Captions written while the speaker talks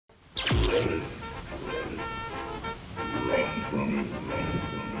Run from it.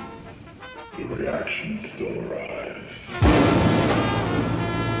 The reaction still arrives.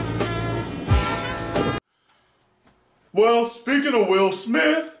 Well, speaking of Will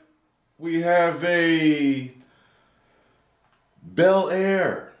Smith, we have a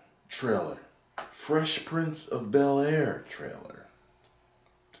Bel-Air trailer. Fresh Prince of Bel-Air trailer.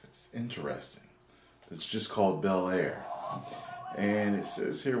 It's interesting. It's just called Bel-Air. And it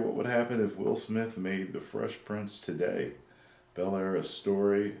says here, what would happen if Will Smith made The Fresh Prince today? Bel-Air, a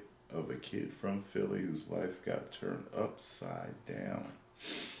story of a kid from Philly whose life got turned upside down.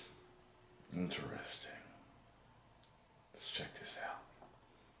 Interesting. Let's check this out.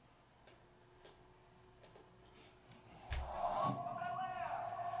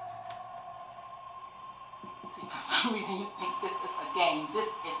 See, for some reason you think this is a game. This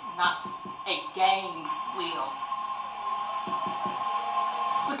is not a game, Will.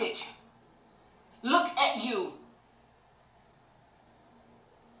 Look at you. Look at you.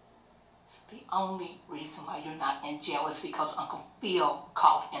 The only reason why you're not in jail is because Uncle Phil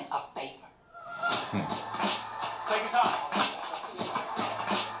called in a favor. Take your time.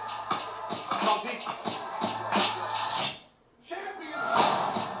 So deep.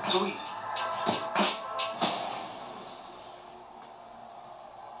 Too easy.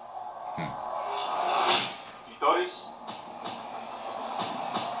 You thought this?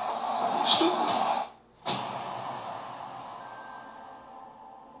 You stupid.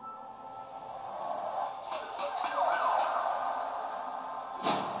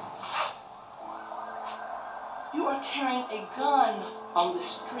 You are carrying a gun on the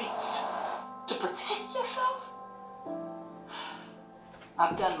streets to protect yourself?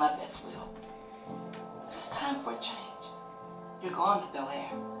 I've done my best, Will. It's time for a change. You're going to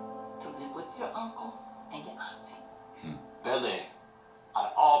Bel-Air to live with your uncle and your auntie. Bel-Air, out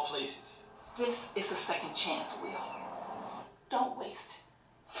of all places. This is a second chance, Will. Don't waste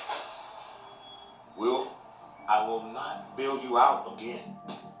it. Will, I will not bail you out again.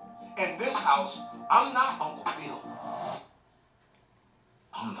 In this house, I'm not Uncle Phil.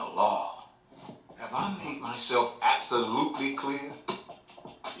 I'm the law. Have I made myself absolutely clear?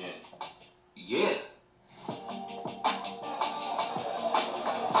 Yeah. Yeah.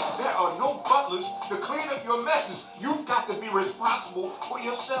 There are no butlers to clean up your messes. You've got to be responsible for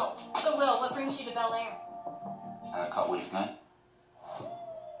yourself. So, Will, what brings you to Bel-Air? I got caught with a gun.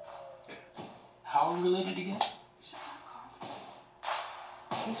 How are we related again?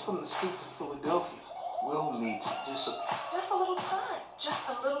 He's from the streets of Philadelphia. Will needs discipline. Just a little time. Just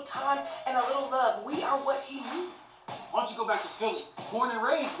a little time and a little love. We are what he needs. Why don't you go back to Philly? Born and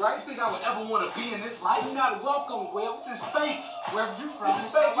raised, right? You think I would ever want to be in this life? You're not welcome, Will. This is fake. Wherever you from. This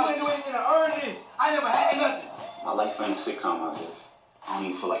is fake. You didn't do anything to earn this. I never had nothing. My life ain't a sitcom out there. I don't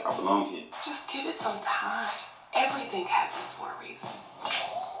even feel like I belong here. Just give it some time. Everything happens for a reason.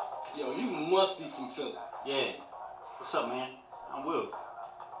 Yo, you must be from Philly. Yeah. What's up, man? I'm Will.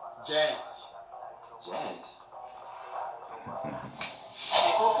 Jazz. Jazz.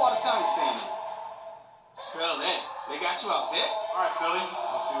 Hey, so what part of town you staying in? Bel-Air. They got you out there? All right, Philly.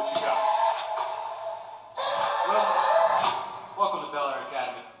 Let's see what you got. Well, welcome to Bel-Air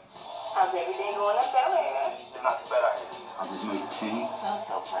Academy. How's everything going at Bel-Air? Not bad out here. I just made the team. I'm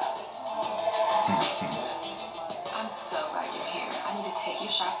so proud of you. I'm so glad you're here. I need to take you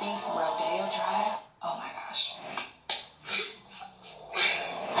shopping, Rodeo Drive. Oh my gosh.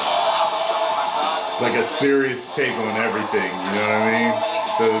 It's like a serious take on everything, you know what I mean?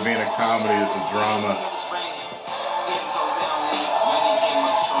 Instead of being a comedy, it's a drama.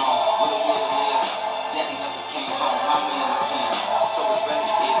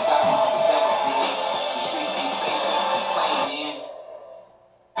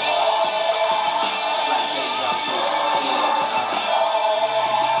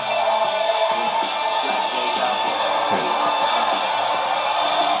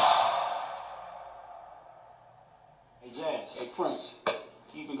 Hey, Prince,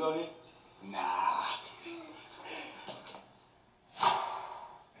 you even go here? Nah.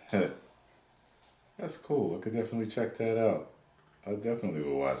 That's cool. I could definitely check that out. I definitely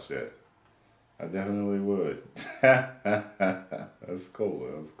would watch that. I definitely would. That's cool.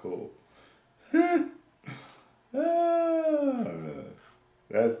 That's cool.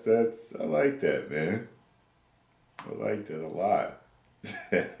 That's I like that, man. I like that a lot.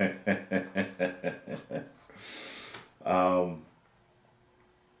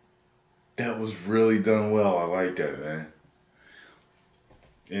 That was really done well. I like that, man.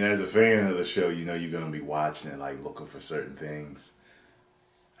 And as a fan of the show, you know you're gonna be watching it, like looking for certain things.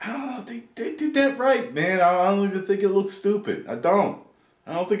 I don't know, they did that right, man. I don't even think it looks stupid. I don't.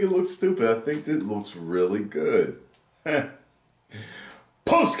 I don't think it looks stupid. I think it looks really good.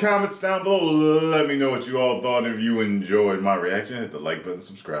 Post comments down below. Let me know what you all thought. If you enjoyed my reaction, hit the like button,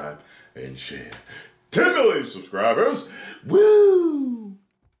 subscribe, and share. 10 million subscribers. Woo!